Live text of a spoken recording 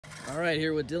All right,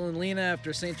 here with Dylan Lina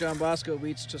after St. John Bosco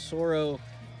beats Tesoro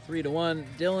 3-1.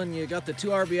 Dylan, you got the 2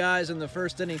 RBIs in the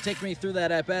first inning. Take me through that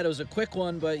at-bat. It was a quick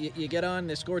one, but you get on,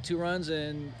 they score 2 runs,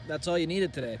 and that's all you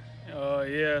needed today.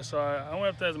 Yeah, so I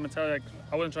went up there as a mentality, like,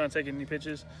 I wasn't trying to take any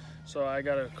pitches, so I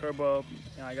got a curveball,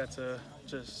 and I got to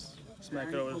just smack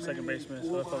it over the second baseman,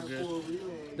 so that felt good.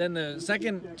 Then the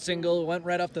second single went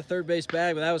right off the third base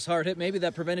bag, but that was hard hit. Maybe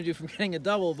that prevented you from getting a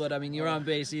double, but, I mean, you're on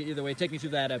base either way. Take me through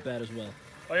that at-bat as well.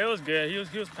 Oh, yeah, it was good. He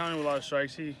was pounding with a lot of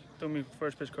strikes. He threw me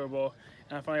first pitch curveball,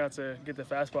 and I finally got to get the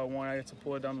fastball one. I got to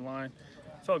pull it down the line.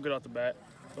 Felt good off the bat.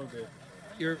 Felt good.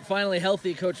 You're finally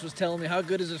healthy, Coach was telling me. How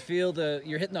good does it feel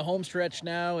you're hitting the home stretch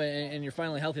now and you're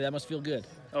finally healthy? That must feel good.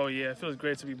 Oh, yeah, it feels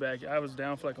great to be back. I was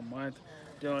down for like a month,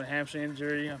 dealing with a hamstring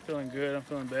injury. I'm feeling good. I'm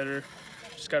feeling better.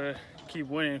 Just got to keep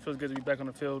winning. It feels good to be back on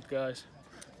the field, guys.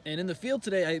 And in the field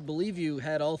today, I believe you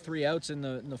had all 3 outs in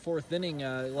the fourth inning.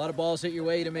 A lot of balls hit your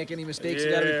way. You didn't make any mistakes. Yeah.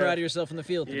 You got to be proud of yourself in the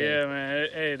field today. Yeah, man.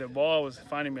 Hey, the ball was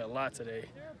finding me a lot today.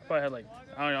 Probably had like,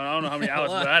 I don't know how many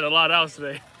outs, but I had a lot of outs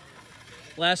today.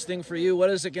 Last thing for you,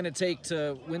 what is it going to take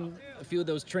to win a few of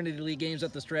those Trinity League games down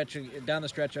the stretch,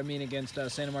 against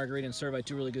Santa Margarita and Servite,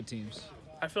 2 really good teams?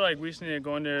 I feel like we just need to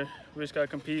go in there. We just got to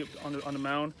compete on the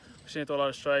mound. We just need to throw a lot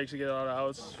of strikes, get a lot of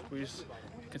outs. We just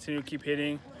continue to keep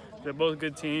hitting. They're both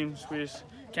good teams. We just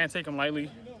can't take them lightly.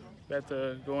 We have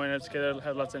to go in and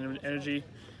have lots of energy,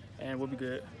 and we'll be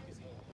good.